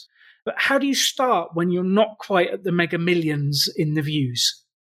progress. But how do you start when you're not quite at the mega millions in the views?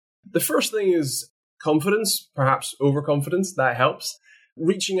 The first thing is confidence, perhaps overconfidence. That helps.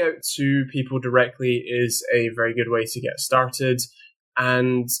 Reaching out to people directly is a very good way to get started.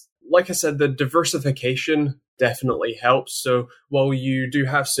 And like I said, the diversification definitely helps. So while you do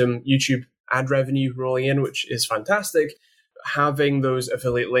have some YouTube ad revenue rolling in, which is fantastic, having those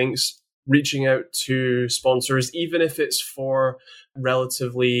affiliate links, reaching out to sponsors, even if it's for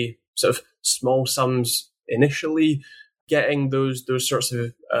relatively sort of small sums initially, getting those sorts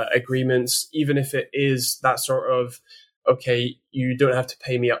of agreements, even if it is that sort of, okay, you don't have to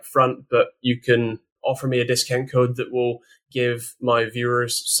pay me up front, but you can offer me a discount code that will give my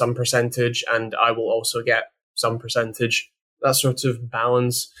viewers some percentage and I will also get some percentage. That sort of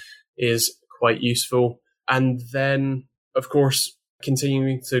balance is quite useful. And then, of course,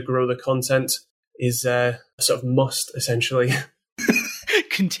 continuing to grow the content is a sort of must, essentially.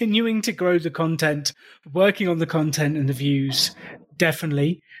 Continuing to grow the content, working on the content and the views,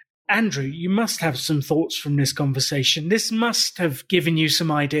 definitely. Andrew, you must have some thoughts from this conversation. This must have given you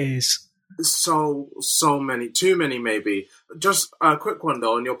some ideas. So many, too many maybe. Just a quick one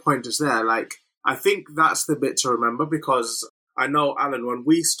though, and your point is there. Like, I think that's the bit to remember, because I know, Alan, when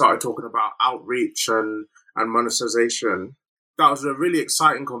we started talking about outreach and monetization, that was a really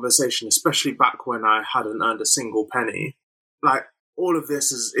exciting conversation, especially back when I hadn't earned a single penny. Like, all of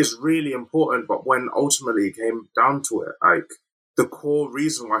this is really important, but when ultimately it came down to it, like, the core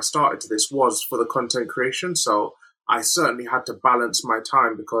reason why I started this was for the content creation. So I certainly had to balance my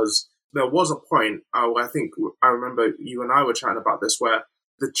time, because there was a point where I remember you and I were chatting about this, where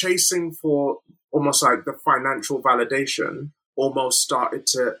the chasing for almost like the financial validation almost started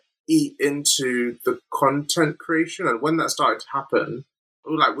to eat into the content creation. And when that started to happen,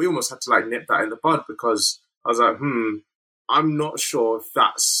 we almost had to nip that in the bud, because I was like, I'm not sure if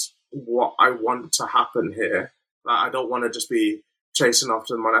that's what I want to happen here. I don't want to just be chasing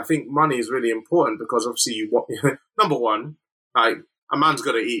after the money. I think money is really important, because obviously you want, number one, a man's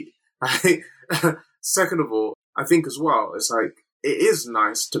got to eat. Second of all, I think as well, it's it is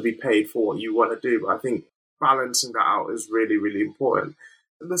nice to be paid for what you want to do, but I think balancing that out is really, really important.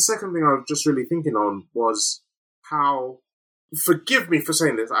 The second thing I was just really thinking on was how, forgive me for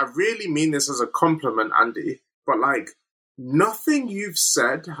saying this, I really mean this as a compliment, Andy, but nothing you've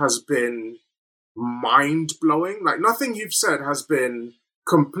said has been mind-blowing. Nothing you've said has been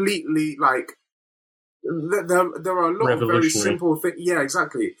completely there are a lot of very simple things. Yeah,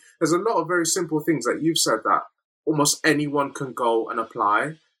 exactly. There's a lot of very simple things that you've said that almost anyone can go and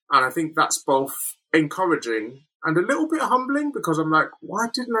apply. And I think that's both encouraging and a little bit humbling, because I'm like, why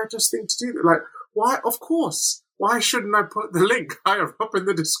didn't I just think to do that? Why? Of course. Why shouldn't I put the link higher up in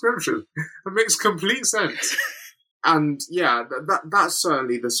the description? It makes complete sense. And yeah, that's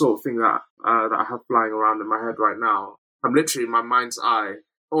certainly the sort of thing that I have flying around in my head right now. I'm literally in my mind's eye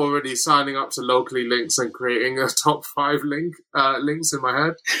already signing up to Locally links and creating a top 5 links in my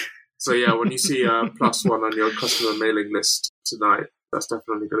head. So yeah, when you see a +1 on your customer mailing list tonight, that's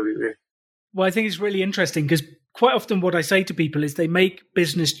definitely going to be me. Well, I think it's really interesting, because quite often what I say to people is they make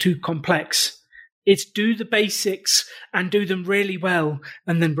business too complex. It's do the basics and do them really well,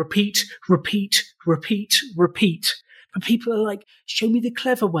 and then repeat. But people are like, show me the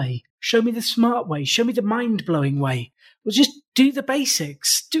clever way, show me the smart way, show me the mind-blowing way. Well, just do the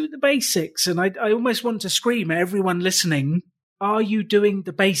basics. And I almost want to scream at everyone listening, are you doing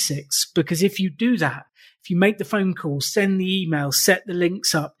the basics? Because if you do that, if you make the phone call, send the email, set the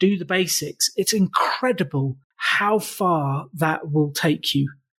links up, do the basics, it's incredible how far that will take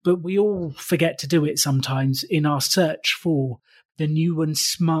you. but we all forget to do it sometimes in our search for the new and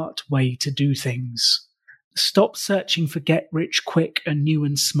smart way to do things. Stop searching for get rich quick and new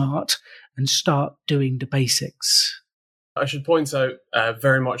and smart and start doing the basics. I should point out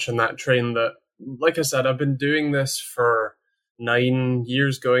very much on that train that, like I said, I've been doing this for 9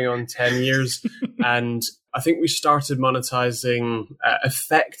 years, going on 10 years. And I think we started monetizing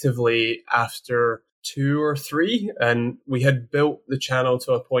effectively after 2 or 3. And we had built the channel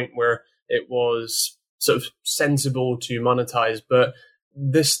to a point where it was sort of sensible to monetize. But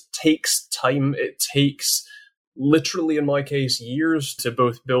this takes time. It takes literally, in my case, years to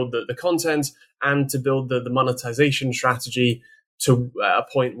both build the content and to build the monetization strategy to a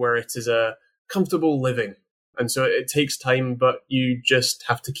point where it is a comfortable living. And so it takes time, but you just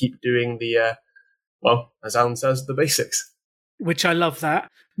have to keep doing the, well, as Alan says, the basics. Which I love that.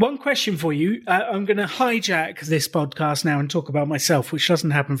 One question for you. I'm going to hijack this podcast now and talk about myself, which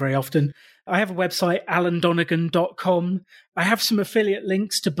doesn't happen very often. I have a website, alandonegan.com. I have some affiliate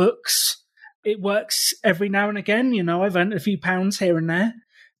links to books. It works every now and again. You know, I've earned a few pounds here and there.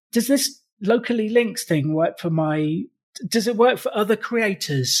 Does this locally links thing work for does it work for other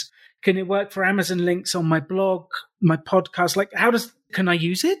creators? Can it work for Amazon links on my blog, my podcast? Like, can I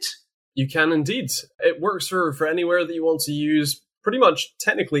use it? You can indeed. It works for anywhere that you want to use pretty much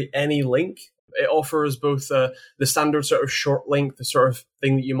technically any link. It offers both the standard sort of short link, the sort of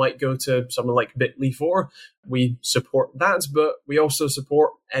thing that you might go to someone like Bitly for. We support that, but we also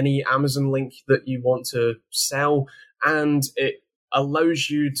support any Amazon link that you want to sell. And it allows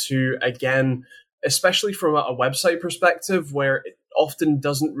you to, again, especially from a website perspective, where it often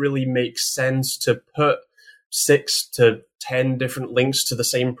doesn't really make sense to put 6 to 10 different links to the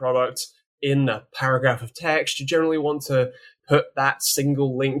same product in a paragraph of text. You generally want to put that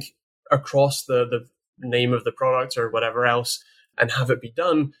single link across the name of the product or whatever else and have it be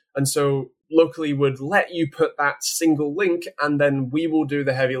done. And so Locally would let you put that single link, and then we will do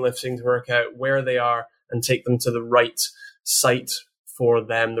the heavy lifting to work out where they are and take them to the right site for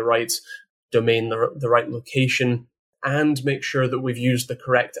them, the right domain, the right location, and make sure that we've used the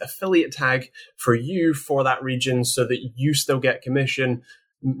correct affiliate tag for you for that region so that you still get commission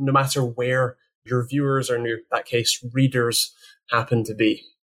no matter where your viewers or in that case, readers happen to be.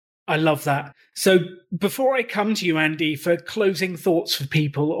 I love that. So before I come to you, Andy, for closing thoughts for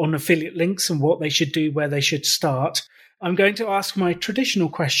people on affiliate links and what they should do, where they should start, I'm going to ask my traditional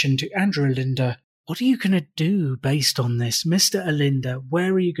question to Andrew Olinda. What are you going to do based on this? Mr. Olinda,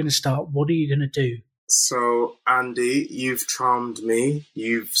 where are you going to start? What are you going to do? So, Andy, you've charmed me,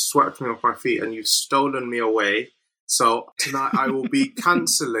 you've swept me off my feet, and you've stolen me away. So tonight I will be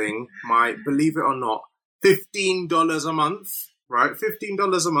cancelling my, believe it or not, $15 a month, right?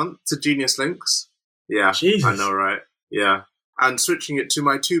 $15 a month to Genius Links. Yeah, Jesus. I know, right? Yeah. And switching it to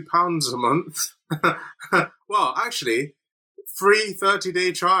my £2 a month. Well, actually, free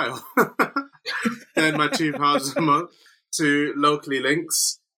 30-day trial. Then my £2 a month to Locally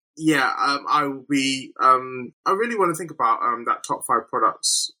Links. Yeah, I will be. I really want to think about that top 5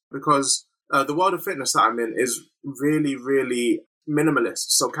 products because the world of fitness that I'm in is really, really minimalist.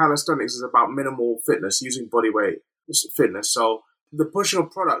 So calisthenics is about minimal fitness, using body weight fitness. So the pushing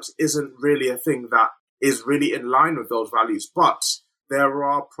of products isn't really a thing that is really in line with those values. But there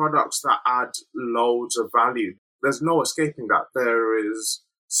are products that add loads of value. There's no escaping that. There is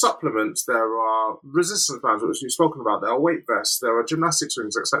supplements, there are resistance bands, which we've spoken about, there are weight vests, there are gymnastics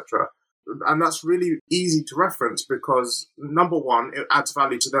rings, etc. And that's really easy to reference because, number one, it adds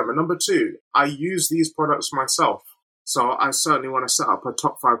value to them. And number two, I use these products myself. So I certainly want to set up a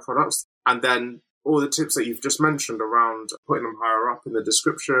top 5 products. And then all the tips that you've just mentioned around putting them higher up in the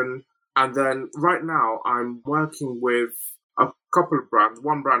description. And then right now I'm working with a couple of brands,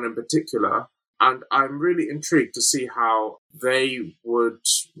 one brand in particular, and I'm really intrigued to see how they would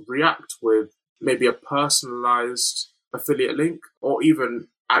react with maybe a personalized affiliate link or even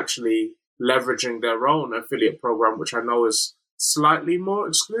actually leveraging their own affiliate program, which I know is slightly more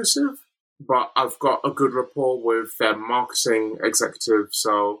exclusive. But I've got a good rapport with their marketing executive,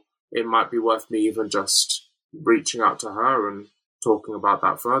 so it might be worth me even just reaching out to her and talking about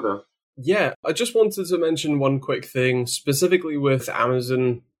that further. Yeah, I just wanted to mention one quick thing, specifically with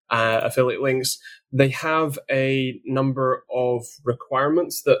Amazon affiliate links. They have a number of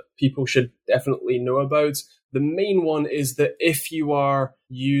requirements that people should definitely know about. The main one is that if you are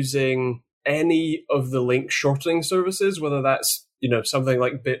using any of the link shortening services, whether that's something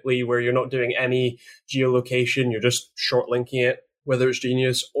like Bitly where you're not doing any geolocation, you're just short linking it, whether it's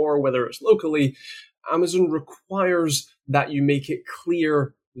Genius or whether it's Locally, Amazon requires that you make it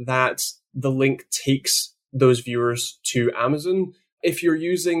clear that the link takes those viewers to Amazon. if you're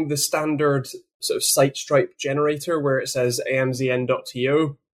using the standard sort of site stripe generator where it says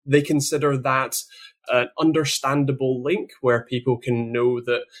amzn.to, they consider that an understandable link where people can know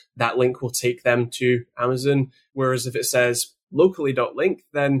that that link will take them to Amazon. Whereas if it says locally.link,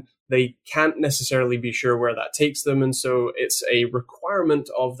 then they can't necessarily be sure where that takes them. And so it's a requirement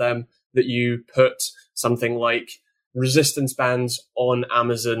of them that you put something like resistance bands on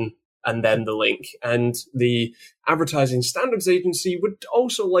Amazon and then the link. And the Advertising Standards Agency would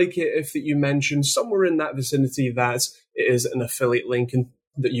also like it if that you mention somewhere in that vicinity that it is an affiliate link and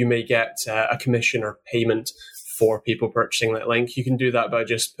that you may get a commission or payment for people purchasing that link. You can do that by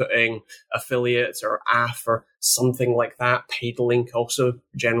just putting affiliate or AF or something like that. Paid link also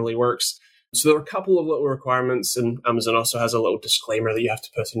generally works. So there are a couple of little requirements, and Amazon also has a little disclaimer that you have to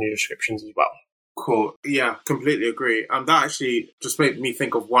put in your descriptions as well. Cool. Yeah, completely agree. That actually just made me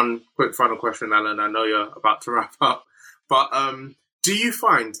think of one quick final question, Alan. I know you're about to wrap up, but do you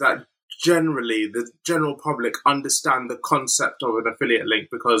find that generally the general public understand the concept of an affiliate link?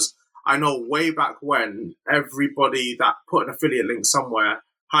 Because I know way back when, everybody that put an affiliate link somewhere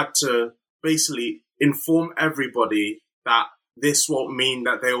had to basically inform everybody that this won't mean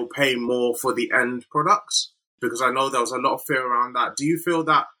that they will pay more for the end products, because I know there was a lot of fear around that. Do you feel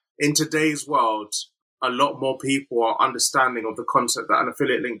that in today's world, a lot more people are understanding of the concept that an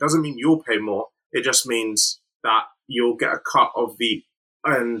affiliate link doesn't mean you'll pay more? It just means that you'll get a cut of the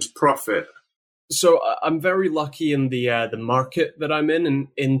end profit. So I'm very lucky in the market that I'm in, and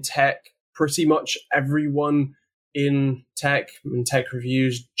in tech, pretty much everyone in tech and tech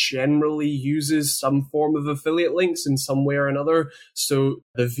reviews generally uses some form of affiliate links in some way or another. So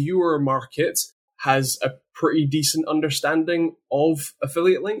the viewer market has a pretty decent understanding of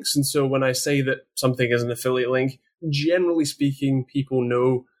affiliate links. And so when I say that something is an affiliate link, generally speaking, people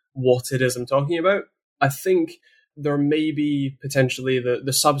know what it is I'm talking about. I think there may be potentially the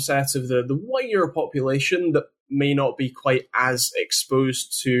subset of the wider population that may not be quite as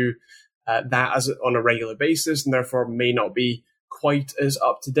exposed to that as on a regular basis, and therefore may not be quite as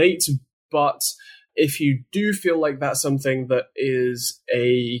up to date. But if you do feel like that's something that is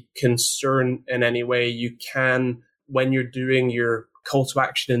a concern in any way, you can, when you're doing your call to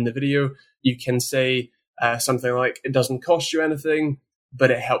action in the video, you can say something like, it doesn't cost you anything,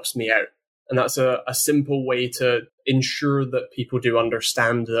 but it helps me out. And that's a simple way to ensure that people do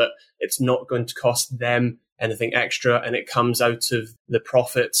understand that it's not going to cost them anything extra, and it comes out of the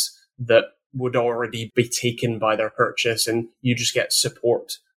profits that would already be taken by their purchase, and you just get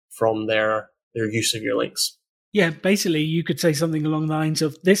support from their use of your links. Yeah, basically you could say something along the lines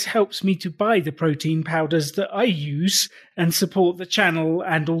of, this helps me to buy the protein powders that I use and support the channel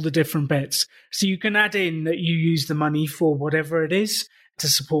and all the different bits. So you can add in that you use the money for whatever it is to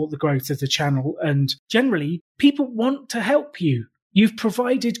support the growth of the channel. And generally, people want to help you. You've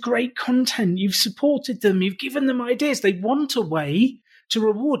provided great content. You've supported them. You've given them ideas. They want a way to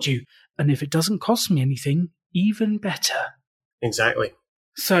reward you. And if it doesn't cost me anything, even better. Exactly.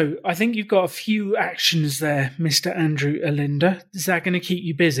 So I think you've got a few actions there, Mr. Andrew Olinda. Is that going to keep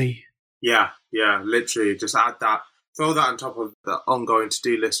you busy? Yeah, literally. Just add that. Throw that on top of the ongoing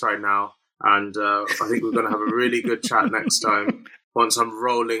to-do list right now. And I think we're going to have a really good chat next time once I'm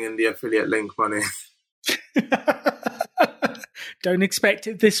rolling in the affiliate link money. Don't expect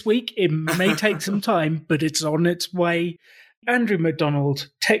it this week. It may take some time, but it's on its way. Andrew McDonald,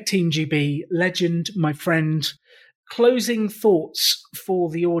 Tech Team GB, legend, my friend. Closing thoughts for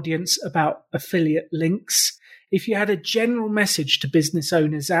the audience about affiliate links. If you had a general message to business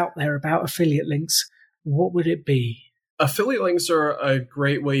owners out there about affiliate links, what would it be? Affiliate links are a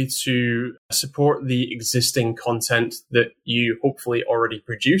great way to support the existing content that you hopefully already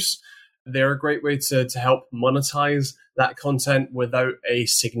produce. They're a great way to help monetize that content without a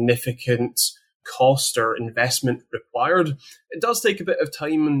significant cost or investment required. It does take a bit of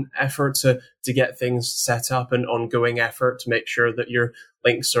time and effort to get things set up, and ongoing effort to make sure that your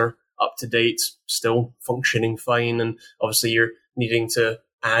links are up to date, still functioning fine. And obviously you're needing to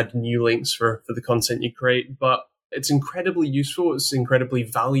add new links for the content you create, but it's incredibly useful. It's incredibly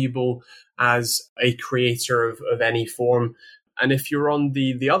valuable as a creator of any form. And if you're on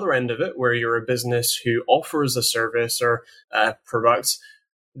the other end of it, where you're a business who offers a service or a product,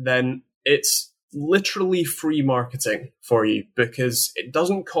 then it's literally free marketing for you, because it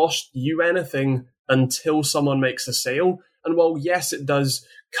doesn't cost you anything until someone makes a sale. And while, yes, it does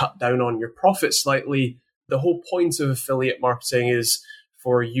cut down on your profit slightly, the whole point of affiliate marketing is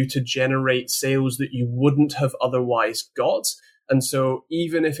for you to generate sales that you wouldn't have otherwise got. And so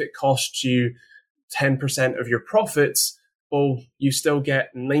even if it costs you 10% of your profits, well, you still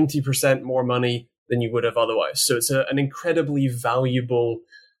get 90% more money than you would have otherwise. So it's an incredibly valuable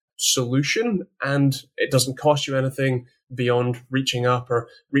solution, and it doesn't cost you anything beyond reaching out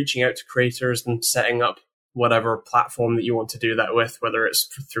to creators and setting up whatever platform that you want to do that with, whether it's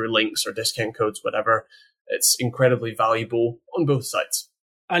through links or discount codes, whatever. It's incredibly valuable on both sides.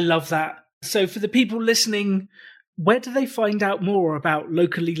 I love that. So for the people listening, where do they find out more about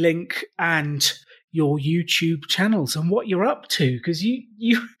Locally Link and your YouTube channels and what you're up to? Because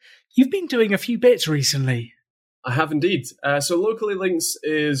you've been doing a few bits recently. I have indeed. So Locally Links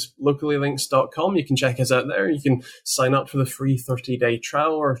is locallylinks.com. You can check us out there. You can sign up for the free 30-day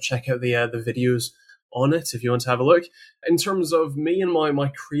trial or check out the videos on it if you want to have a look. In terms of me and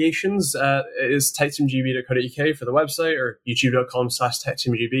my creations, it is techteamgb.co.uk for the website, or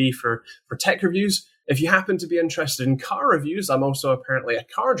youtube.com/techteamgb for tech reviews. If you happen to be interested in car reviews, I'm also apparently a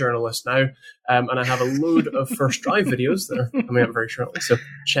car journalist now, and I have a load of first drive videos that are coming up very shortly. So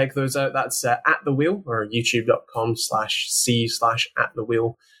check those out. That's at the wheel, or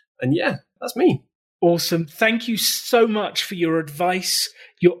youtube.com/c/@the-wheel. And yeah, that's me. Awesome. Thank you so much for your advice,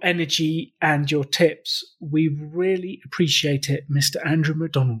 your energy, and your tips. We really appreciate it, Mr. Andrew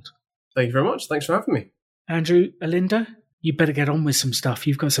McDonald. Thank you very much. Thanks for having me. Andrew, Alinda, you better get on with some stuff.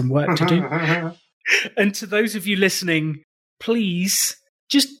 You've got some work to do. And to those of you listening, please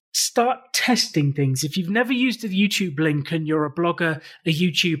just start testing things. If you've never used a YouTube link and you're a blogger, a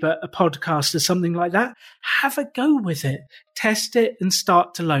YouTuber, a podcaster, something like that, have a go with it. Test it and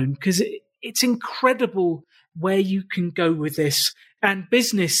start to learn, because it's incredible where you can go with this. And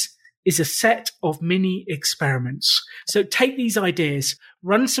business is a set of mini experiments. So take these ideas,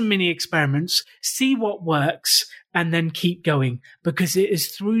 run some mini experiments, see what works, and then keep going, because it is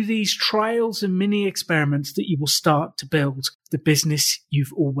through these trials and mini experiments that you will start to build the business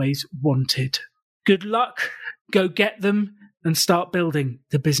you've always wanted. Good luck, go get them, and start building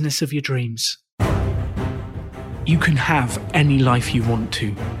the business of your dreams. You can have any life you want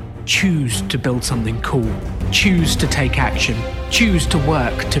to. Choose to build something cool. Choose to take action. Choose to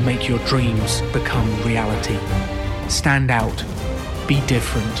work to make your dreams become reality. Stand out. Be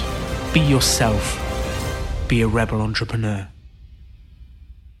different. Be yourself. Be a rebel entrepreneur.